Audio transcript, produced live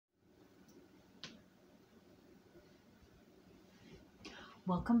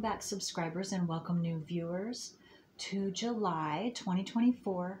Welcome back, subscribers, and welcome new viewers to July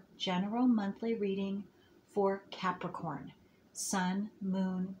 2024 General Monthly Reading for Capricorn, Sun,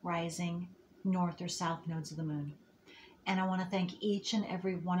 Moon, Rising, North or South nodes of the Moon. And I want to thank each and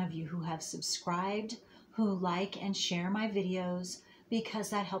every one of you who have subscribed, who like and share my videos, because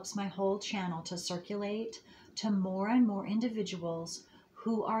that helps my whole channel to circulate to more and more individuals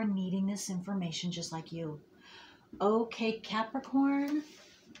who are needing this information just like you. Okay, Capricorn,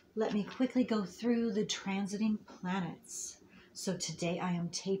 let me quickly go through the transiting planets. So today I am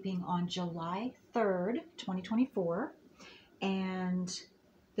taping on July 3rd, 2024, and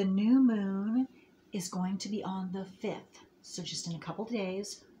the new moon is going to be on the 5th. So just in a couple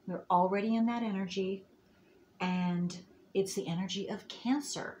days, we're already in that energy, and it's the energy of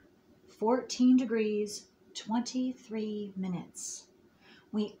Cancer, 14 degrees, 23 minutes.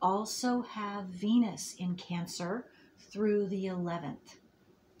 We also have Venus in Cancer through the 11th.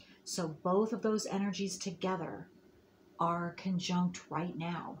 So both of those energies together are conjunct right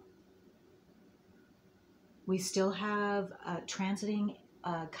now. We still have transiting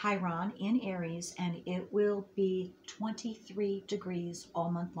Chiron in Aries, and it will be 23 degrees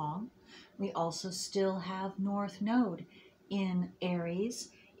all month long. We also still have North Node in Aries.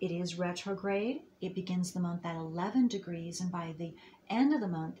 It is retrograde. It begins the month at 11 degrees, and by the end of the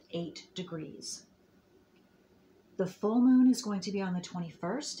month, 8 degrees. The full moon is going to be on the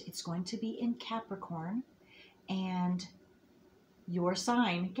 21st. It's going to be in Capricorn, and your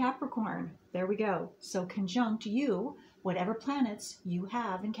sign, Capricorn. There we go. So conjunct you, whatever planets you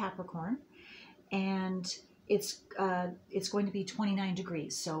have in Capricorn, and it's going to be 29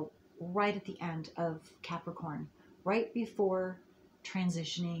 degrees. So right at the end of Capricorn, right before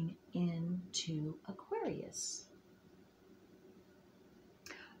transitioning into Aquarius.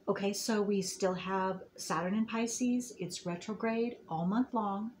 Okay, so we still have Saturn in Pisces. It's retrograde all month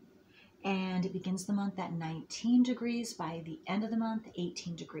long, and it begins the month at 19 degrees. By the end of the month,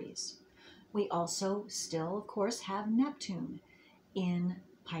 18 degrees. We also still, of course, have Neptune in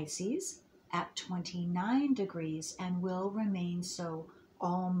Pisces at 29 degrees and will remain so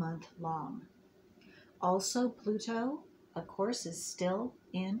all month long. Also, Pluto, of course, is still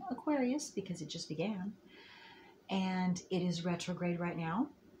in Aquarius because it just began, and it is retrograde right now.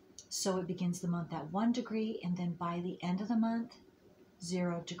 So it begins the month at 1 degree, and then by the end of the month,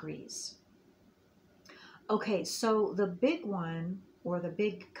 0 degrees. Okay, so the big one, or the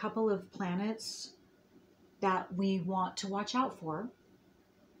big couple of planets that we want to watch out for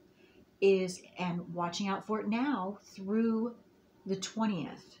is, and watching out for it now through the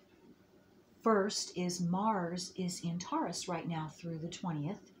 20th. First is Mars is in Taurus right now through the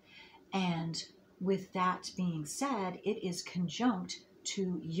 20th. And with that being said, it is conjunct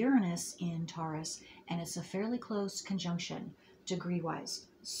to Uranus in Taurus, and it's a fairly close conjunction degree-wise.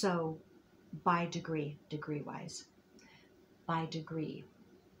 So by degree-wise, by degree.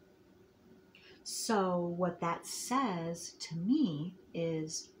 So what that says to me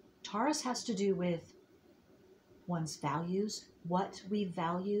is Taurus has to do with one's values, what we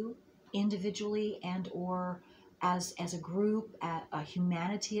value individually and or as a group, a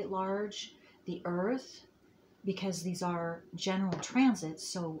humanity at large, the earth, because these are general transits,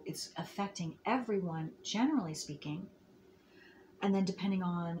 so it's affecting everyone, generally speaking. And then depending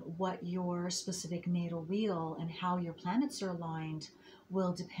on what your specific natal wheel and how your planets are aligned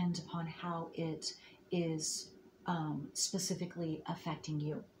will depend upon how it is specifically affecting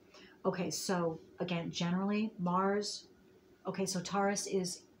you. Okay, so again, generally, Mars, okay, so Taurus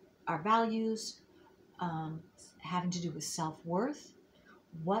is our values, having to do with self-worth,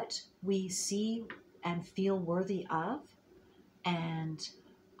 what we see and feel worthy of, and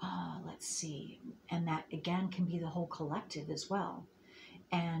let's see, and that again can be the whole collective as well.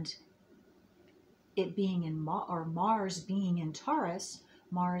 And it being in Mars being in Taurus,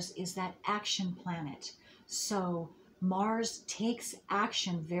 Mars is that action planet. So Mars takes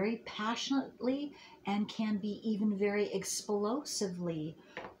action very passionately and can be even very explosively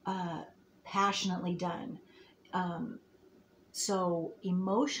passionately done. So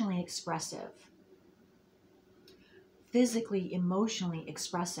emotionally expressive, physically, emotionally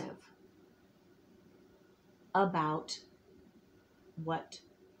expressive about what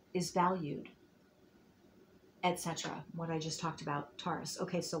is valued, etc. What I just talked about, Taurus.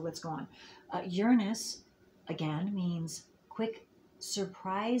 Okay, so let's go on. Uranus, again, means quick,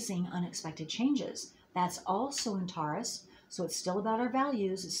 surprising, unexpected changes. That's also in Taurus, so it's still about our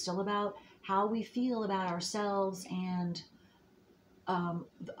values. It's still about how we feel about ourselves and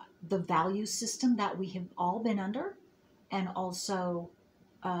the value system that we have all been under, and also,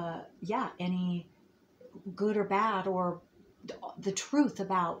 any good or bad or the truth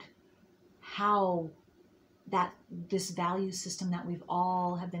about how that this value system that we've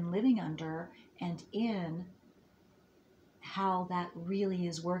all have been living under and in, how that really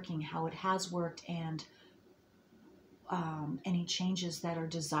is working, how it has worked, and any changes that are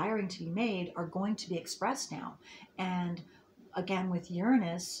desiring to be made are going to be expressed now. And again, with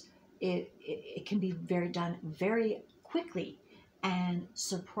Uranus, it can be done very quickly and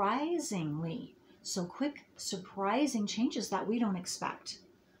surprisingly. So quick, surprising changes that we don't expect.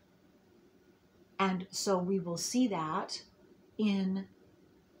 And so we will see that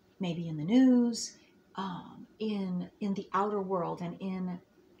maybe in the news, in the outer world, and in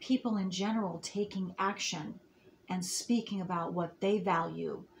people in general taking action and speaking about what they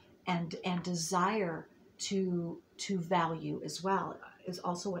value and desire to value as well, is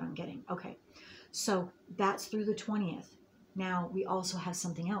also what I'm getting. Okay, so that's through the 20th. Now we also have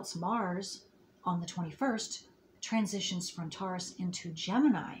something else. Mars on the 21st transitions from Taurus into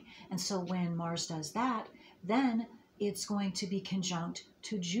Gemini. And so when Mars does that, then it's going to be conjunct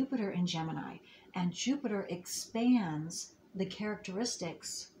to Jupiter in Gemini. And Jupiter expands the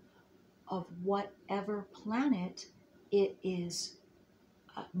characteristics of whatever planet it is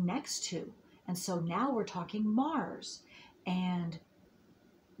next to. And so now we're talking Mars. And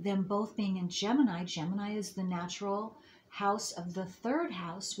them both being in Gemini. Gemini is the natural house of the third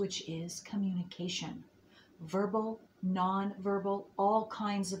house, which is communication. Verbal, non-verbal, all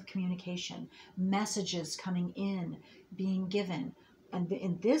kinds of communication, messages coming in, being given. And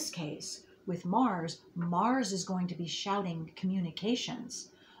in this case, with Mars, Mars is going to be shouting communications,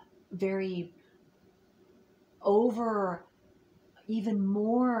 very over, even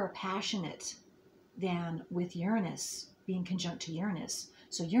more passionate than with Uranus, being conjunct to Uranus.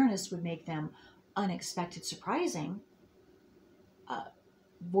 So Uranus would make them unexpected, surprising,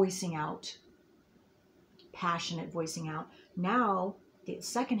 voicing out, passionate voicing out. Now, the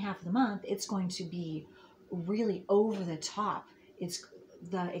second half of the month, it's going to be really over the top. It's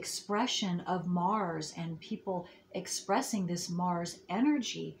the expression of Mars, and people expressing this Mars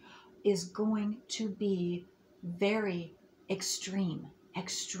energy is going to be very extremely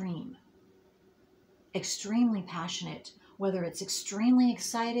passionate, whether it's extremely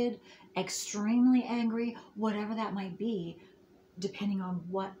excited, extremely angry, whatever that might be, depending on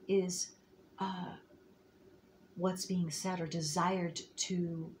what's being said or desired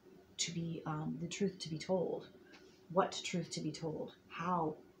to be the truth to be told. What truth to be told?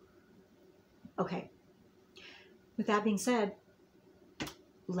 How? Okay. With that being said,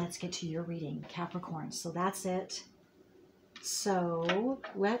 let's get to your reading, Capricorn. So that's it. So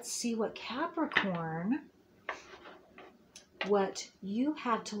let's see what Capricorn, what you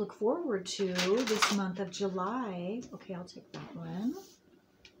have to look forward to this month of July. Okay, I'll take that one.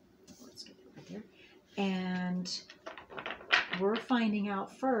 Let's get it right there. And we're finding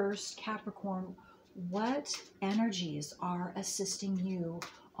out first, Capricorn, what energies are assisting you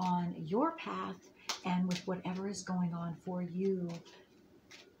on your path and with whatever is going on for you,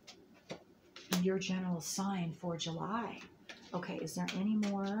 your general sign for July. Okay, is there any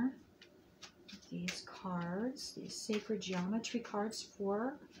more of these cards, these sacred geometry cards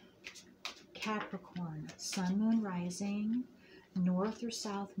for Capricorn? Sun, moon, rising, north or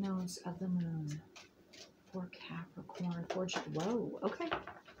south nodes of the moon for Capricorn. Whoa, okay,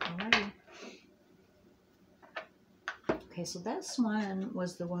 alrighty. Okay, so this one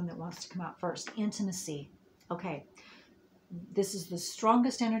was the one that wants to come out first. Intimacy. Okay, this is the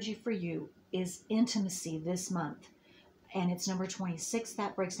strongest energy for you, is intimacy this month. And it's number 26.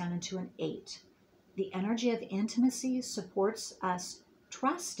 That breaks down into an 8. The energy of intimacy supports us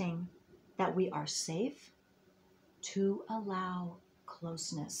trusting that we are safe to allow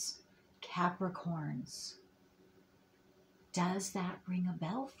closeness. Capricorns. Does that ring a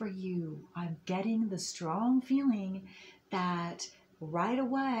bell for you? I'm getting the strong feeling that right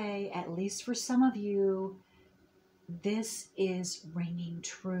away, at least for some of you, this is ringing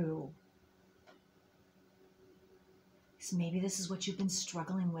true. So maybe this is what you've been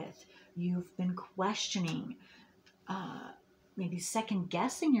struggling with. You've been questioning, maybe second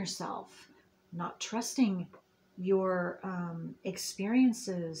guessing yourself, not trusting your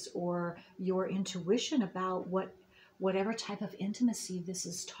experiences or your intuition about whatever type of intimacy this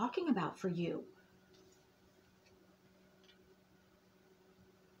is talking about for you.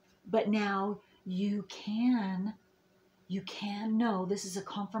 But now you can know, this is a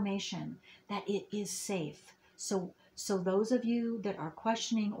confirmation that it is safe. So those of you that are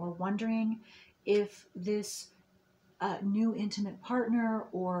questioning or wondering if this new intimate partner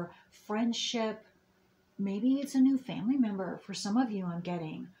or friendship, maybe it's a new family member for some of you I'm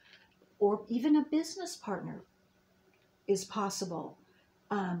getting, or even a business partner. is possible.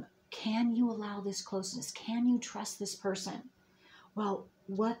 Can you allow this closeness? Can you trust this person? Well,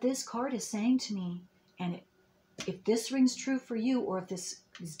 what this card is saying to me, and if this rings true for you, or if this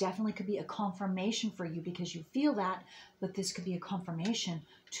definitely could be a confirmation for you because you feel that, but this could be a confirmation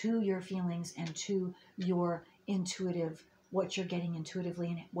to your feelings and to your intuitive, what you're getting intuitively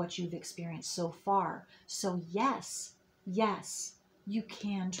and what you've experienced so far. So yes, you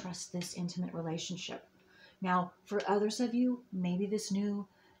can trust this intimate relationship. Now, for others of you, maybe this new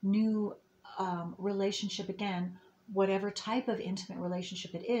relationship, again, whatever type of intimate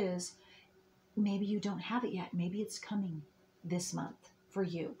relationship it is, maybe you don't have it yet. Maybe it's coming this month for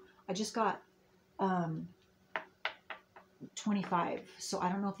you. I just got 25, so I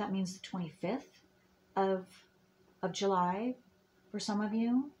don't know if that means the 25th of July for some of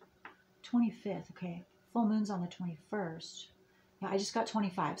you. 25th, okay. Full moon's on the 21st. Yeah, I just got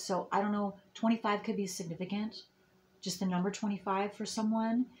 25, so I don't know. 25 could be significant, just the number 25 for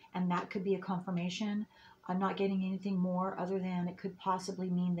someone, and that could be a confirmation. I'm not getting anything more other than it could possibly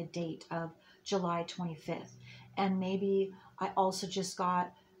mean the date of July 25th. And maybe I also just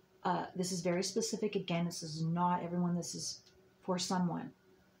got, this is very specific. Again, this is not everyone. This is for someone.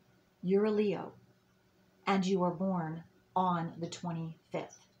 You're a Leo, and you are born on the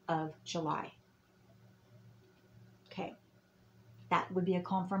 25th of July. Okay. That would be a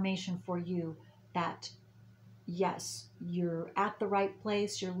confirmation for you that, yes, you're at the right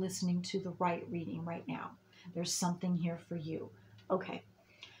place. You're listening to the right reading right now. There's something here for you. Okay.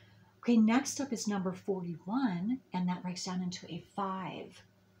 Okay, next up is number 41, and that breaks down into a 5.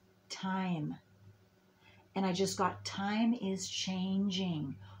 Time. And I just got time is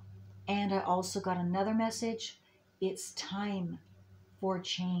changing. And I also got another message. It's time for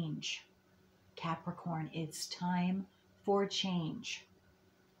change. Capricorn, it's time for change.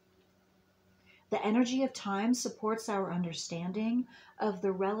 The energy of time supports our understanding of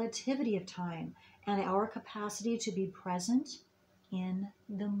the relativity of time and our capacity to be present in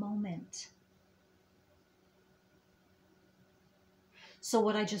the moment. So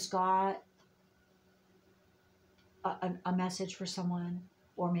what I just got, a message for someone,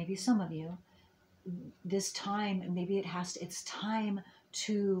 or maybe some of you, this time, maybe it's time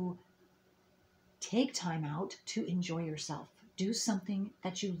to take time out to enjoy yourself. Do something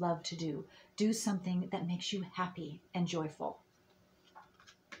that you love to do. Do something that makes you happy and joyful.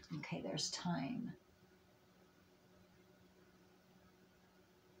 Okay, there's time.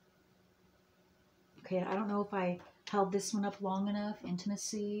 Okay, I don't know if I held this one up long enough.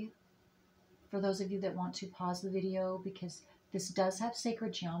 Intimacy. For those of you that want to pause the video, because this does have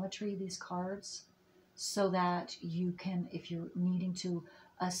sacred geometry, these cards, so that you can, if you're needing to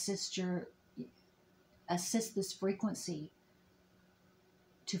assist this frequency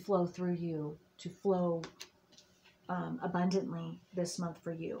to flow through you, to flow abundantly this month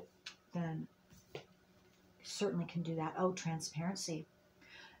for you, then you certainly can do that. Oh, transparency.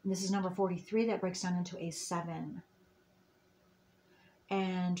 And this is number 43. That breaks down into a 7.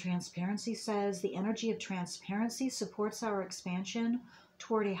 And transparency says, the energy of transparency supports our expansion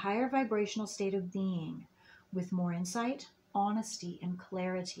toward a higher vibrational state of being with more insight, honesty, and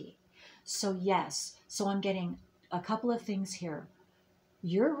clarity. So yes, so I'm getting a couple of things here.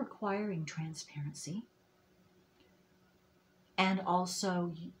 You're requiring transparency, and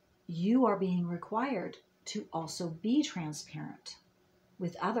also you are being required to also be transparent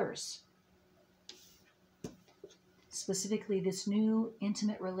with others. Specifically, this new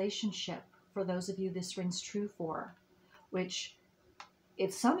intimate relationship, for those of you this rings true for, which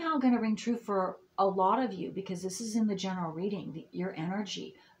it's somehow going to ring true for a lot of you, because this is in the general reading, your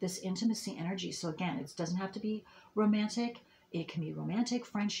energy, this intimacy energy. So again, it doesn't have to be romantic. It can be romantic,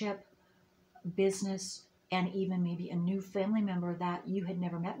 friendship, business, and even maybe a new family member that you had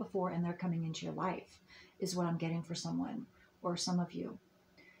never met before, and they're coming into your life, is what I'm getting for someone or some of you.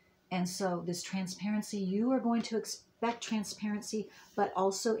 And so this transparency, you are going to expect transparency, but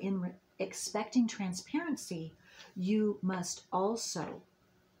also in expecting transparency, you must also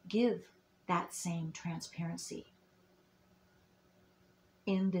give that same transparency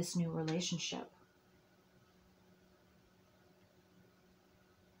in this new relationship.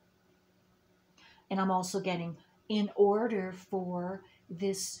 And I'm also getting, in order for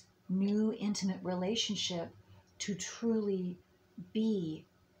this new intimate relationship to truly be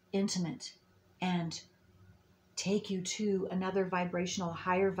intimate and take you to another vibrational,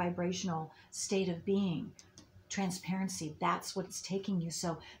 higher vibrational state of being, transparency, that's what's taking you.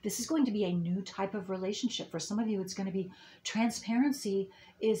 So this is going to be a new type of relationship. For some of you, it's going to be transparency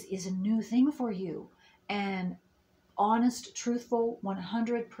is a new thing for you. And honest, truthful,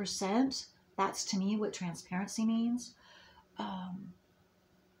 100%, that's to me what transparency means.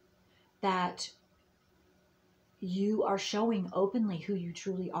 that you are showing openly who you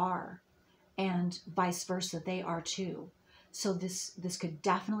truly are, and vice versa, they are too. So this could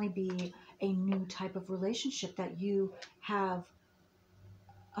definitely be a new type of relationship that you have,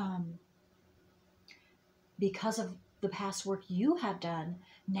 because of the past work you have done.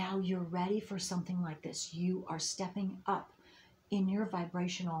 Now you're ready for something like this. You are stepping up in your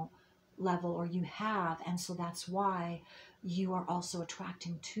vibrational level, or you have, and so that's why you are also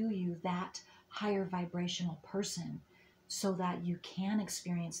attracting to you that higher vibrational person, so that you can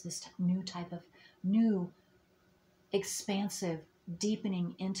experience this new type of new expansive,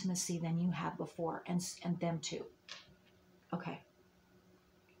 deepening intimacy than you have before, and them too. Okay,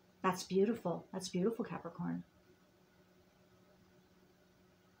 that's beautiful. That's beautiful, Capricorn.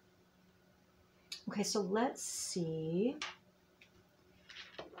 Okay, so let's see.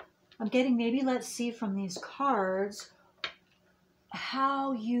 I'm getting, maybe let's see from these cards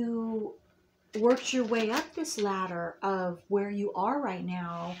how you worked your way up this ladder of where you are right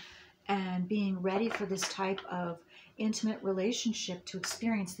now, and being ready for this type of intimate relationship, to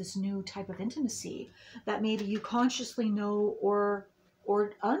experience this new type of intimacy that maybe you consciously know, or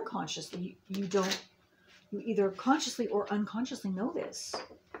unconsciously. You either consciously or unconsciously know this.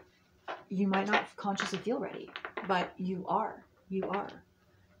 You might not consciously feel ready, but you are.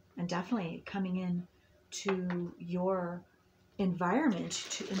 And definitely coming in to your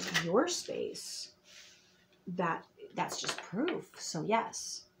environment, into your space, that's just proof. So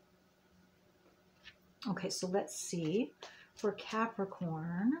yes. Okay, so let's see for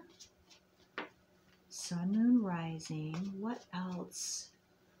Capricorn, Sun, Moon, Rising. What else?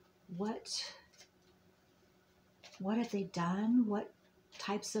 What have they done? What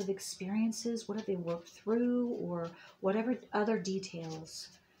types of experiences? What have they worked through? Or whatever other details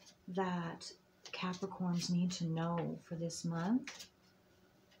that Capricorns need to know for this month.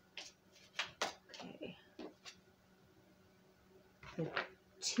 Okay. The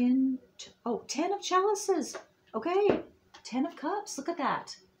 10 of chalices. Okay. 10 of cups. Look at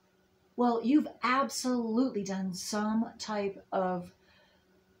that. Well, you've absolutely done some type of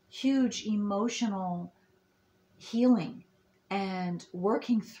huge emotional healing and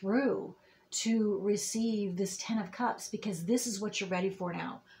working through to receive this 10 of cups, because this is what you're ready for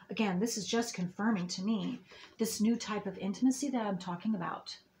now. Again, this is just confirming to me this new type of intimacy that I'm talking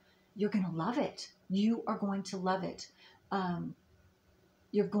about. You're going to love it. You are going to love it.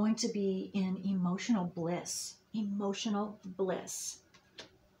 You're going to be in emotional bliss. Emotional bliss.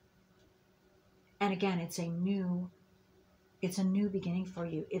 And again, it's a new beginning for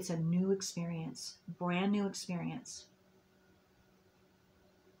you. It's a new experience, brand new experience.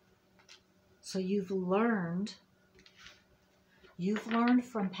 So you've learned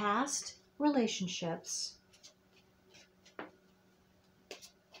from past relationships,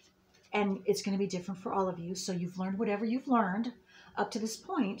 and it's going to be different for all of you. So you've learned whatever you've learned up to this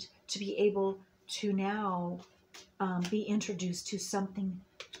point to be able to now be introduced to something,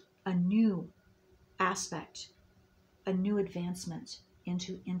 a new aspect, a new advancement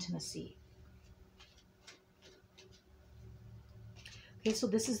into intimacy. Okay, so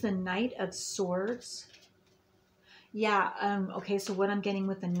this is the Knight of Swords. Yeah, okay, so what I'm getting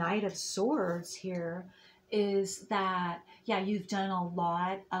with the Knight of Swords here is that, yeah, you've done a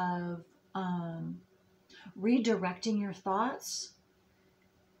lot of redirecting your thoughts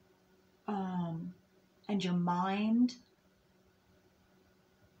and your mind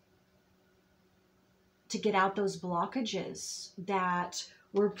to get out those blockages that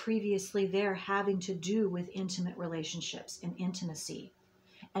were previously there, having to do with intimate relationships and intimacy.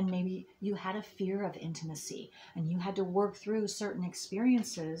 And maybe you had a fear of intimacy and you had to work through certain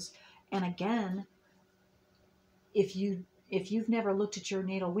experiences. And again, if you've never looked at your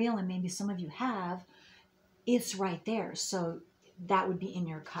natal wheel, and maybe some of you have, it's right there. So that would be in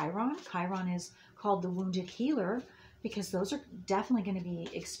your Chiron. Chiron is called the wounded healer, because those are definitely going to be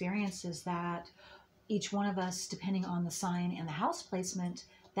experiences that each one of us, depending on the sign and the house placement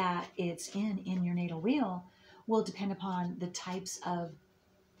that it's in your natal wheel, will depend upon the types of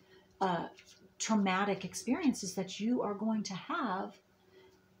traumatic experiences that you are going to have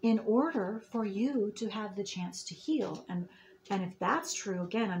in order for you to have the chance to heal. And if that's true,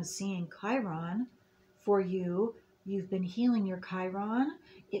 again, I'm seeing Chiron for you. You've been healing your Chiron.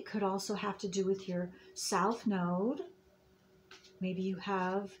 It could also have to do with your South Node. Maybe you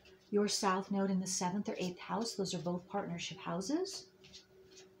have your South Node in the 7th or 8th house. Those are both partnership houses.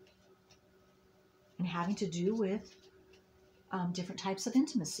 And having to do with different types of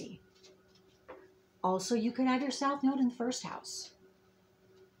intimacy. Also, you could have your South Node in the 1st house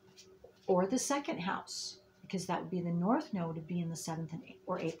or the 2nd house. It because that would be the North Node would be in the 7th and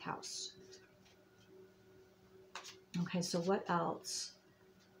or 8th house. Okay, so what else?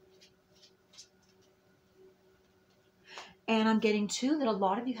 And I'm getting too that a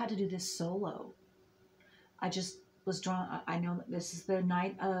lot of you had to do this solo. I just was drawn, I know that this is the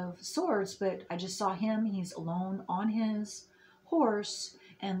Knight of Swords, but I just saw him, he's alone on his horse,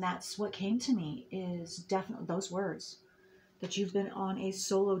 and that's what came to me, is definitely those words, that you've been on a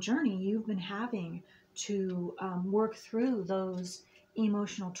solo journey. You've been having to work through those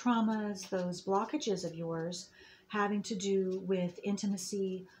emotional traumas, those blockages of yours, having to do with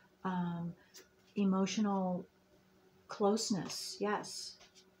intimacy, emotional closeness, yes,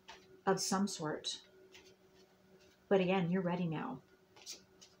 of some sort. But again, you're ready now.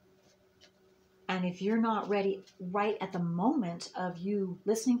 And if you're not ready right at the moment of you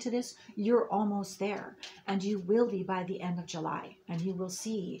listening to this, you're almost there. And you will be by the end of July. And you will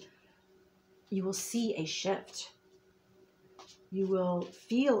see a shift. You will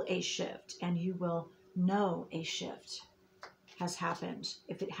feel a shift, and you will know a shift has happened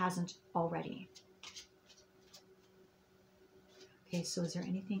if it hasn't already. Okay, so is there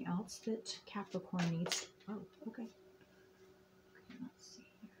anything else that Capricorn needs? Oh, okay. Let's see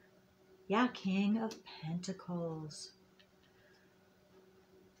here. Yeah, King of Pentacles.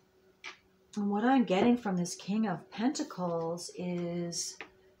 And what I'm getting from this King of Pentacles is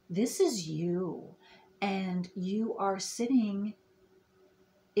this is you. And you are sitting,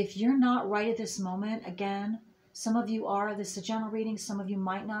 if you're not right at this moment, again, some of you are, this is a general reading, some of you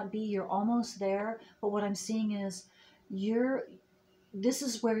might not be, you're almost there. But what I'm seeing is this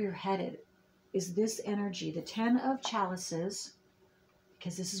is where you're headed, is this energy, the 10 of Chalices,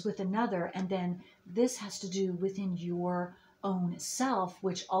 because this is with another, and then this has to do within your own self,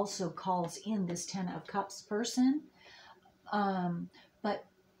 which also calls in this 10 of Cups person. But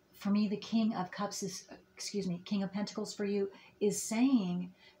for me, the King of Cups is, King of Pentacles for you is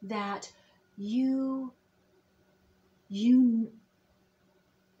saying that you know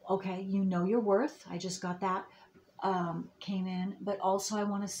your worth. I just got that came in, but also I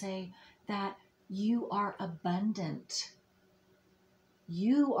want to say that you are abundant.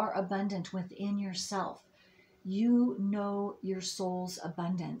 You are abundant within yourself. You know your soul's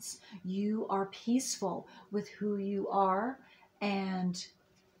abundance. You are peaceful with who you are and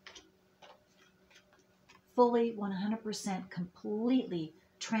fully 100% completely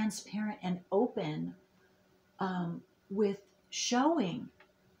transparent and open with showing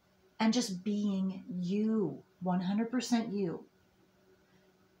and just being you, 100% you.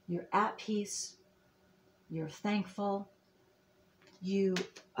 You're at peace. You're thankful. You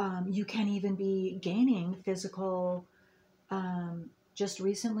can even be gaining physical just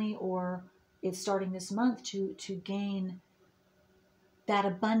recently, or it's starting this month to gain that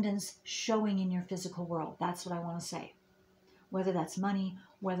abundance showing in your physical world. That's what I want to say. Whether that's money,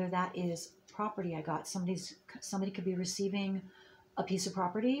 whether that is property. I got somebody could be receiving a piece of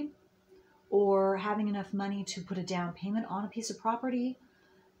property or having enough money to put a down payment on a piece of property.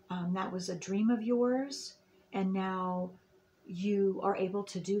 That was a dream of yours, and now you are able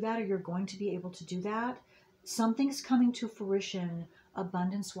to do that, or you're going to be able to do that. Something's coming to fruition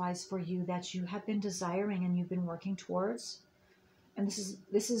abundance-wise for you that you have been desiring and you've been working towards. And this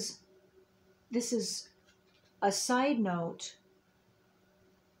is a side note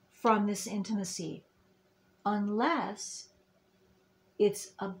from this intimacy. Unless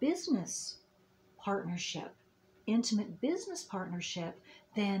it's a business partnership, intimate business partnership,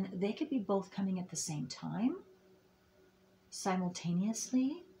 then they could be both coming at the same time,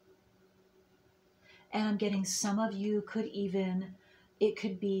 simultaneously. And I'm getting some of you it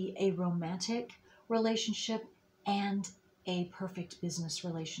could be a romantic relationship and a perfect business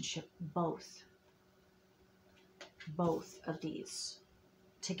relationship, both of these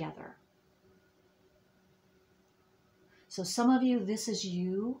together. So some of you, this is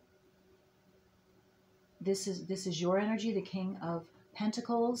you. This is your energy, the King of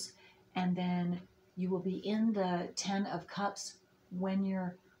Pentacles, and then you will be in the 10 of Cups when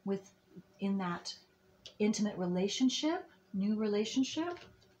you're in that intimate relationship, new relationship.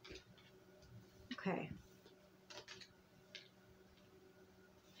 Okay.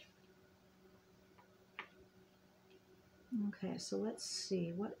 Okay, so let's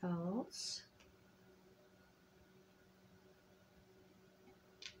see what else.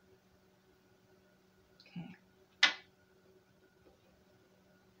 Okay.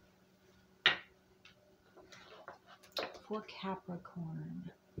 For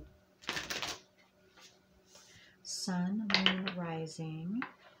Capricorn, Sun, Moon, Rising,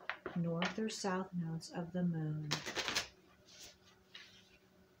 North or South nodes of the Moon.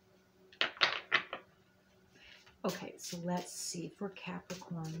 Okay, so let's see for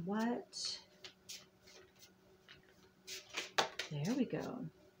Capricorn. What? There we go.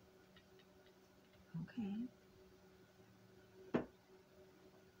 Okay.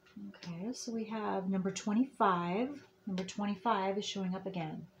 Okay, so we have number 25. Number 25 is showing up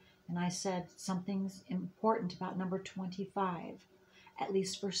again. And I said something's important about number 25, at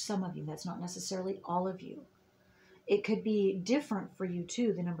least for some of you. That's not necessarily all of you. It could be different for you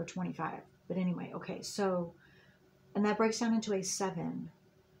too, the number 25. But anyway, okay, so, and that breaks down into a 7.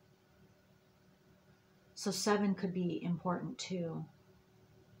 So 7 could be important too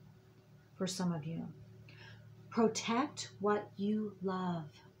for some of you. Protect what you love.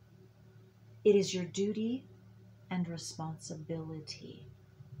 It is your duty and responsibility.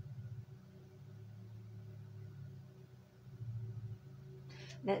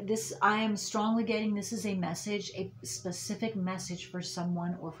 That this, I am strongly getting this is a message, a specific message for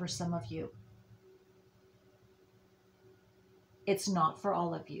someone or for some of you. It's not for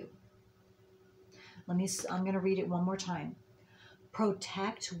all of you. I'm going to read it one more time.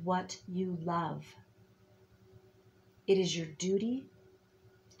 Protect what you love. It is your duty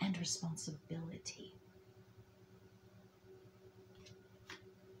and responsibility.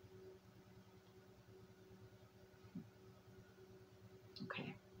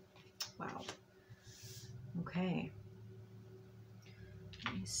 Okay. Wow. Okay.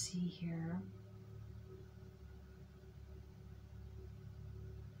 Let me see here.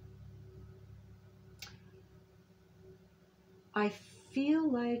 I feel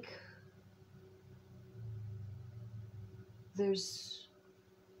like this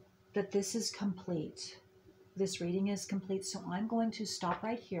is complete. This reading is complete. So I'm going to stop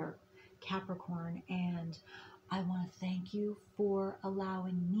right here, Capricorn, and I want to thank you for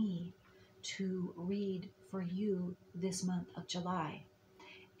allowing me to read for you this month of July.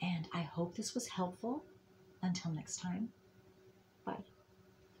 And I hope this was helpful. Until next time, bye.